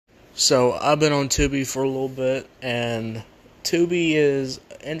So I've been on Tubi for a little bit, and Tubi is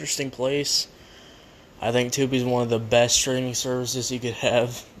an interesting place. I think Tubi is one of the best streaming services you could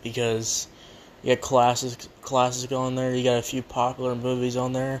have because you got classics on there. You got a few popular movies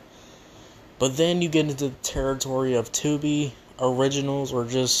on there, but then you get into the territory of Tubi originals or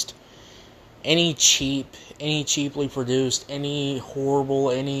just any cheaply produced, any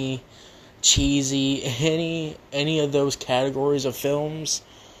horrible, any cheesy, any of those categories of films.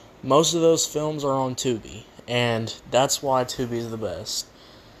 Most of those films are on Tubi, and that's why Tubi is the best.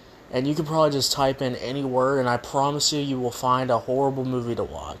 And you can probably just type in any word, and I promise you will find a horrible movie to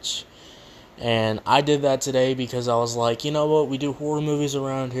watch. And I did that today because I was like, you know what, we do horror movies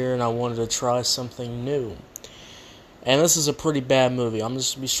around here, and I wanted to try something new. And this is a pretty bad movie, I'm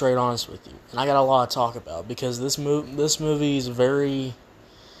just going to be straight honest with you. And I got a lot to talk about, because this movie is very,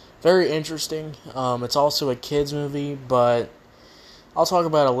 very interesting. It's also a kids movie, but I'll talk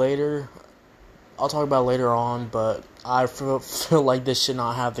about it later. I'll talk about it later on, but I feel like this should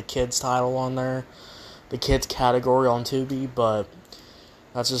not have the kids title on there, the kids category on Tubi, but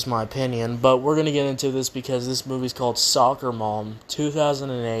that's just my opinion. But we're going to get into this because this movie's called Soccer Mom,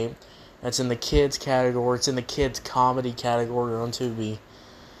 2008. It's in the kids category. It's in the kids comedy category on Tubi.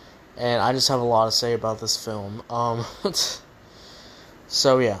 And I just have a lot to say about this film.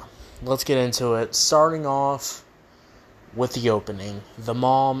 So yeah, let's get into it. Starting off with the opening. The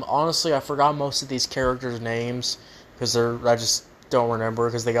mom, honestly, I forgot most of these characters' names because I just don't remember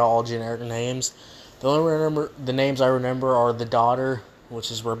because they got all generic names. The names I remember are the daughter, which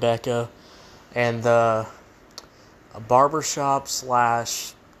is Rebecca, and the barbershop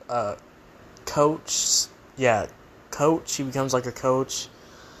slash coach. Yeah, coach. He becomes like a coach.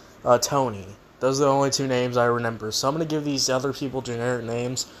 Tony. Those are the only two names I remember. So I'm going to give these other people generic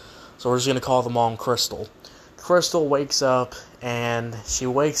names. So we're just going to call the mom Crystal. Crystal wakes up, and she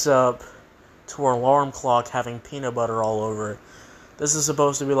wakes up to her alarm clock having peanut butter all over it. This is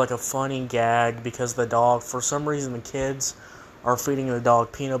supposed to be like a funny gag because the dog, for some reason the kids are feeding the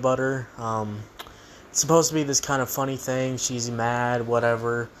dog peanut butter. It's supposed to be this kind of funny thing. She's mad,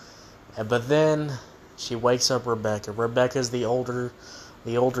 whatever. But then she wakes up Rebecca. Rebecca's the older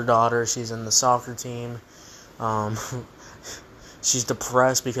daughter. She's in the soccer team. She's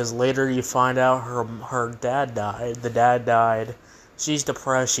depressed because later you find out her dad died. The dad died. She's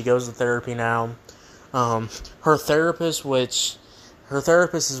depressed. She goes to therapy now. Her therapist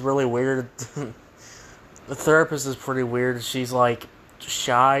is really weird. The therapist is pretty weird. She's like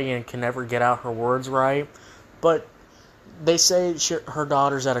shy and can never get out her words right. But they say her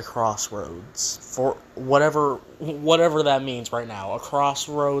daughter's at a crossroads for whatever that means right now. A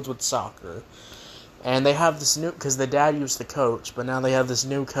crossroads with soccer. And they have this new, because the dad used to coach, but now they have this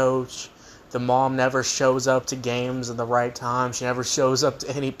new coach. The mom never shows up to games at the right time. She never shows up to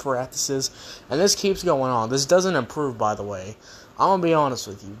any practices. And this keeps going on. This doesn't improve, by the way. I'm going to be honest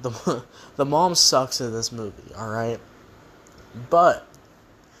with you. The mom sucks at this movie, alright? But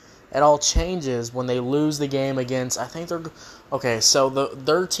it all changes when they lose the game against, I think they're, okay, so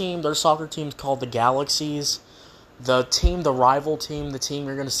their soccer team's called the Galaxies. The rival team, the team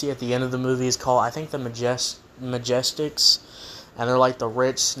you're going to see at the end of the movie is called, I think, the Majestics. And they're like the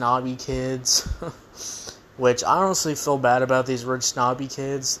rich, snobby kids. Which, I honestly feel bad about these rich, snobby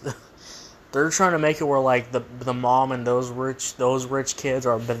kids. They're trying to make it where, like, the mom and those rich kids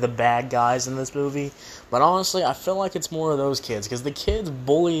are the bad guys in this movie. But honestly, I feel like it's more of those kids. Because the kids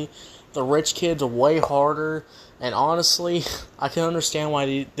bully the rich kids way harder. And honestly, I can understand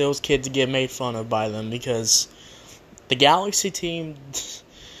why those kids get made fun of by them. Because the Galaxy team,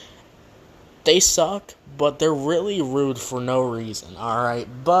 they suck, but they're really rude for no reason, alright?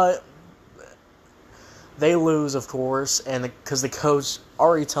 But they lose, of course, and because the coach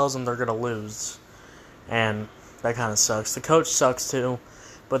already tells them they're going to lose. And that kind of sucks. The coach sucks too,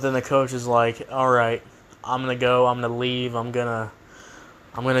 but then the coach is like, alright, I'm going to leave, I'm going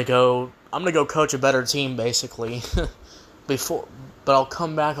to go coach a better team, basically, but I'll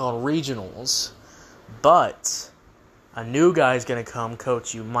come back on regionals. But a new guy's going to come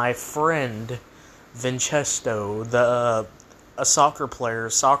coach you. My friend, Vincenzo, a soccer player,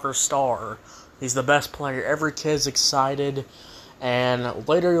 soccer star. He's the best player. Every kid's excited. And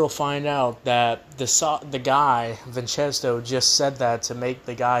later you'll find out that the guy, Vincenzo, just said that to make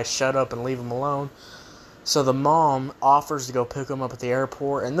the guy shut up and leave him alone. So the mom offers to go pick him up at the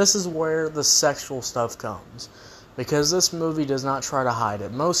airport. And this is where the sexual stuff comes. Because this movie does not try to hide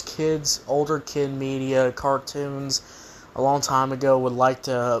it. Most kids, older kid media, cartoons, a long time ago would like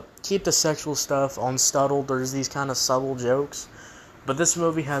to keep the sexual stuff unsubtle. There's these kind of subtle jokes. But this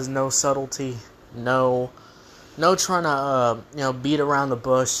movie has no subtlety, no No trying to, beat around the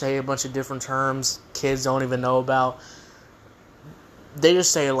bush, say a bunch of different terms kids don't even know about. They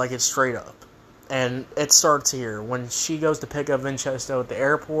just say it like it's straight up. And it starts here. When she goes to pick up Vincenzo at the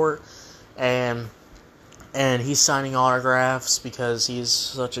airport, and he's signing autographs because he's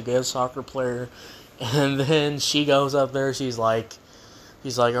such a good soccer player. And then she goes up there, he's like,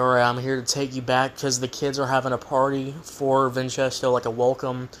 alright, I'm here to take you back, because the kids are having a party for Vincenzo, like a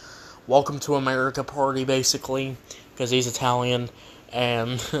welcome to America party, basically, because he's Italian,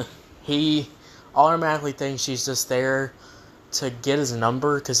 and he automatically thinks she's just there to get his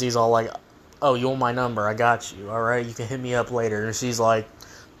number, because he's all like, oh, you want my number, I got you, alright, you can hit me up later, and she's like,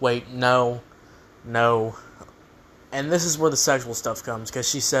 wait, no, and this is where the sexual stuff comes, because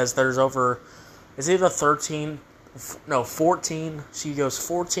she says there's it's either 14, she goes,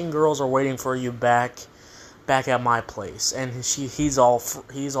 14 girls are waiting for you back at my place, and he's all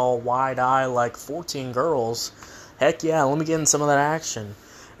wide-eyed, like, 14 girls, heck yeah, let me get in some of that action,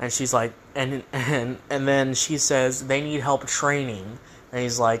 and she's like, and then she says, they need help training, and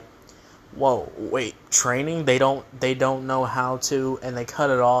he's like, whoa, wait, training? They don't know how to, and they cut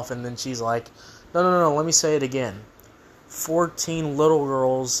it off, and then she's like, no, let me say it again, 14 little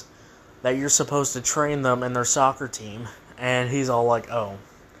girls that you're supposed to train them in their soccer team, and he's all like, oh,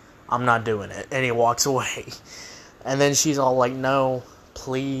 I'm not doing it, and he walks away, and then she's all like, no,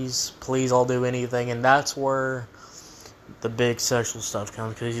 please, I'll do anything, and that's where the big sexual stuff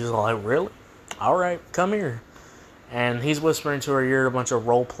comes, because he's all like, really? Alright, come here, and he's whispering to her ear a bunch of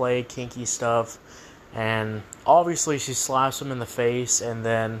roleplay, kinky stuff, and obviously she slaps him in the face, and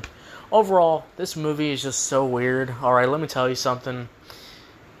then, overall, this movie is just so weird. Alright, let me tell you something.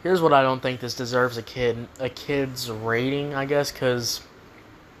 Here's what I don't think this deserves a kid's rating, I guess, because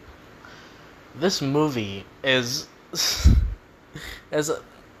this movie is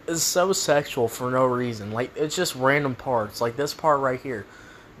so sexual for no reason. Like, it's just random parts. Like this part right here.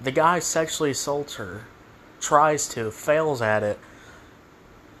 The guy sexually assaults her, fails at it,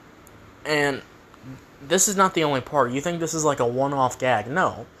 and this is not the only part. You think this is like a one-off gag.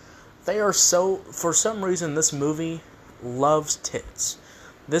 No. For some reason, this movie loves tits.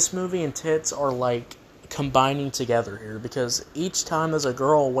 This movie and tits are like combining together here, because each time there's a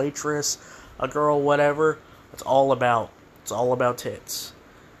girl waitress, a girl whatever, it's all about tits.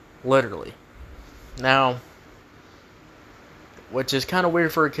 Literally. Now, which is kind of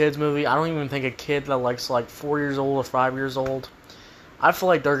weird for a kid's movie. I don't even think a kid that likes like 4 years old or 5 years old, I feel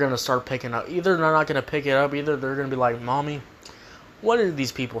like they're going to start picking up. Either they're not going to pick it up, either they're going to be like, Mommy, what are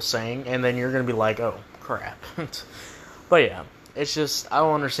these people saying? And then you're going to be like, oh, crap. But yeah. It's just, I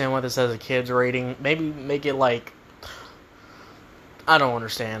don't understand why this has a kid's rating. Maybe make it like, I don't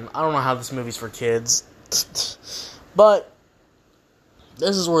understand. I don't know how this movie's for kids. But,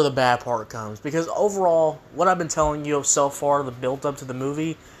 this is where the bad part comes. Because overall, what I've been telling you so far, the build up to the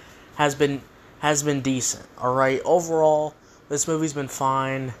movie, has been decent. Alright, overall, this movie's been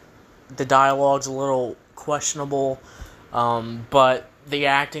fine. The dialogue's a little questionable. But the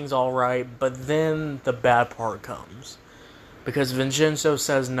acting's alright. But then the bad part comes. Because Vincenzo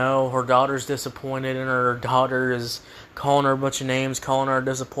says no, her daughter's disappointed, and her daughter is calling her a bunch of names, calling her a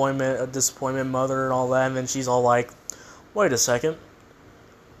disappointment mother and all that, and then she's all like, wait a second,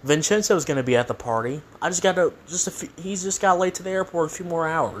 Vincenzo's going to be at the party, he's just got late to the airport a few more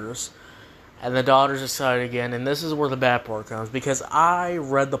hours, and the daughter's excited again, and this is where the bad part comes, because I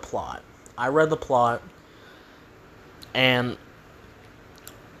read the plot, and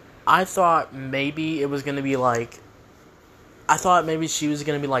I thought maybe it was going to be like, she was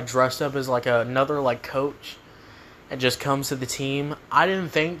going to be, like, dressed up as, like, another, like, coach and just comes to the team. I didn't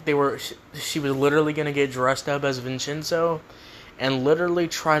think she was literally going to get dressed up as Vincenzo and literally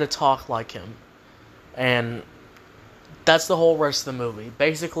try to talk like him. And that's the whole rest of the movie.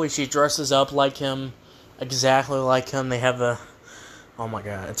 Basically, she dresses up like him, exactly like him. They have oh my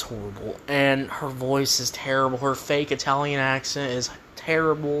god, it's horrible. And her voice is terrible. Her fake Italian accent is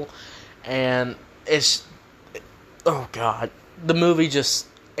terrible. And it's, oh god. The movie just,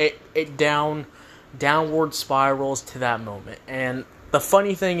 it downward spirals to that moment. And the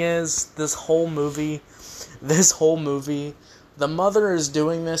funny thing is, this whole movie, the mother is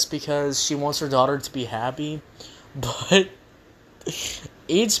doing this because she wants her daughter to be happy, but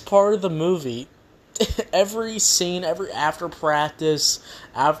each part of the movie, every scene, every after practice,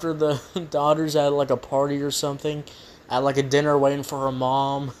 after the daughter's at like a party or something, at like a dinner waiting for her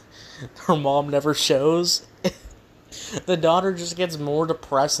mom never shows. The daughter just gets more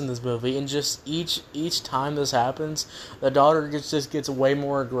depressed in this movie, and just each time this happens, the daughter just gets way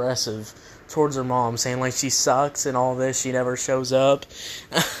more aggressive towards her mom, saying like she sucks and all this, she never shows up.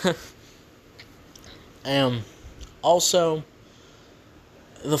 Also,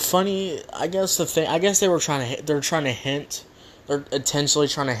 I guess they're intentionally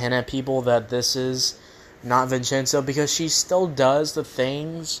trying to hint at people that this is not Vincenzo, because she still does the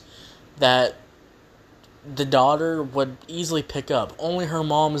things that the daughter would easily pick up. Only her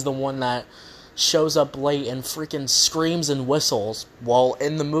mom is the one that shows up late and freaking screams and whistles. While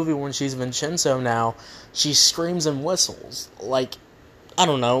in the movie, when she's Vincenzo now, she screams and whistles. Like, I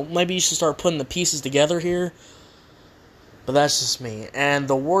don't know, maybe you should start putting the pieces together here. But that's just me. And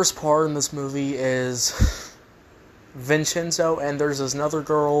the worst part in this movie is Vincenzo, and there's this another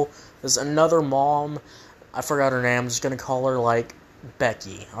girl, there's another mom, I forgot her name, I'm just going to call her, like,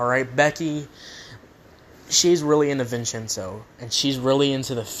 Becky. Alright, Becky, she's really into Vincenzo, and she's really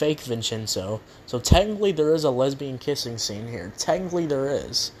into the fake Vincenzo. So technically there is a lesbian kissing scene here. Technically there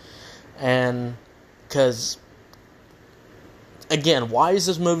is. And, because, again, why is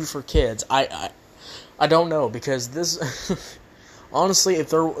this movie for kids? I don't know, because this, honestly, if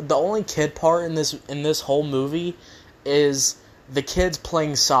they're, the only kid part in this whole movie is the kids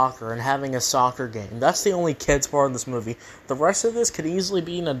playing soccer and having a soccer game. That's the only kids part in this movie. The rest of this could easily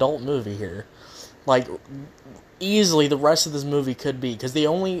be an adult movie here. Like, easily the rest of this movie could be, because the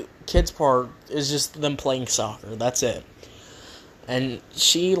only kids part is just them playing soccer. That's it. And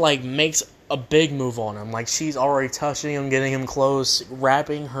she, like, makes a big move on him. Like, she's already touching him, getting him close,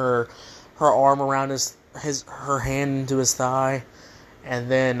 wrapping her arm around her hand into his thigh,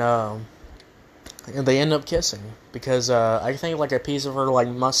 and then they end up kissing, because I think like a piece of her like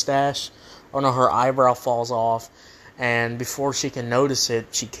mustache, or no, her eyebrow falls off, and before she can notice it,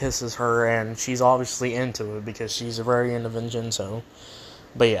 she kisses her, and she's obviously into it because she's very into Vincenzo.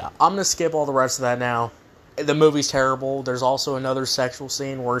 But yeah, I'm gonna skip all the rest of that now. The movie's terrible. There's also another sexual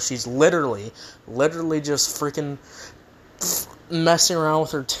scene where she's literally just freaking messing around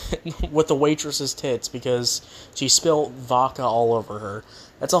with with the waitress's tits because she spilled vodka all over her.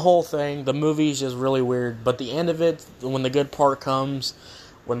 That's a whole thing. The movie's just really weird, but the end of it, when the good part comes,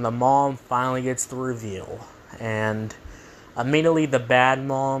 when the mom finally gets the reveal, and immediately the bad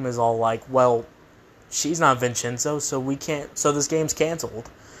mom is all like, well, she's not Vincenzo, so this game's canceled,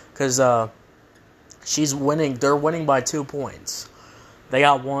 because she's winning. They're winning by 2 points. They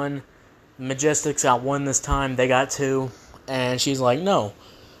got 1. Majestics got 1 this time. They got 2. And she's like, no.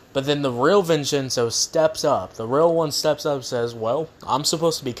 But then the real Vincenzo steps up. The real one steps up and says, well, I'm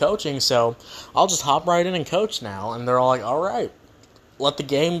supposed to be coaching, so I'll just hop right in and coach now. And they're all like, alright, let the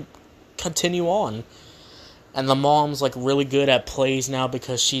game continue on. And the mom's like really good at plays now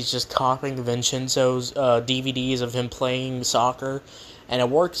because she's just copying Vincenzo's DVDs of him playing soccer. And it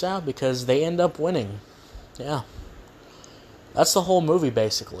works out because they end up winning. Yeah. That's the whole movie,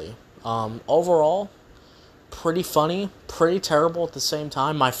 basically. Overall, pretty funny, pretty terrible at the same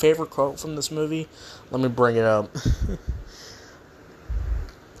time. My favorite quote from this movie, let me bring it up.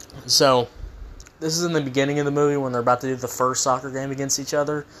 So, this is in the beginning of the movie when they're about to do the first soccer game against each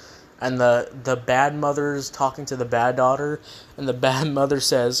other, and the bad mother's talking to the bad daughter, and the bad mother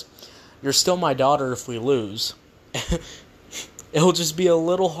says, you're still my daughter if we lose. It'll just be a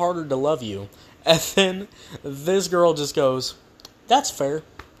little harder to love you. And then this girl just goes, that's fair.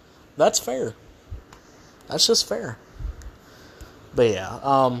 That's fair. That's just fair. But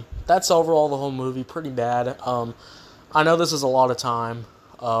yeah, that's overall the whole movie. Pretty bad. I know this is a lot of time.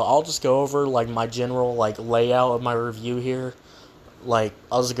 I'll just go over like my general like layout of my review here. Like,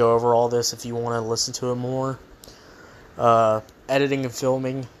 I'll just go over all this if you want to listen to it more. Editing and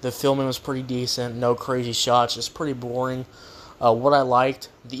filming. The filming was pretty decent. No crazy shots. Just pretty boring. What I liked,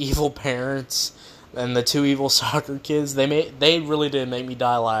 the evil parents and the 2 evil soccer kids, they really did make me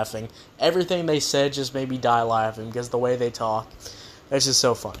die laughing. Everything they said just made me die laughing because the way they talk, it's just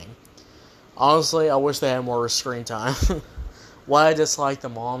so funny. Honestly, I wish they had more screen time. What I disliked, the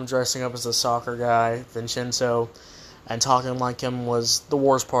mom dressing up as a soccer guy, Vincenzo, and talking like him was the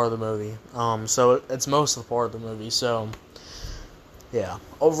worst part of the movie. So it's most of the part of the movie. So yeah,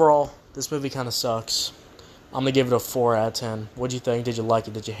 overall, this movie kind of sucks. I'm gonna give it a 4 out of 10. What'd you think? Did you like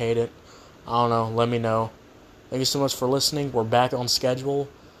it? Did you hate it? I don't know. Let me know. Thank you so much for listening. We're back on schedule.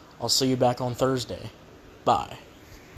 I'll see you back on Thursday. Bye.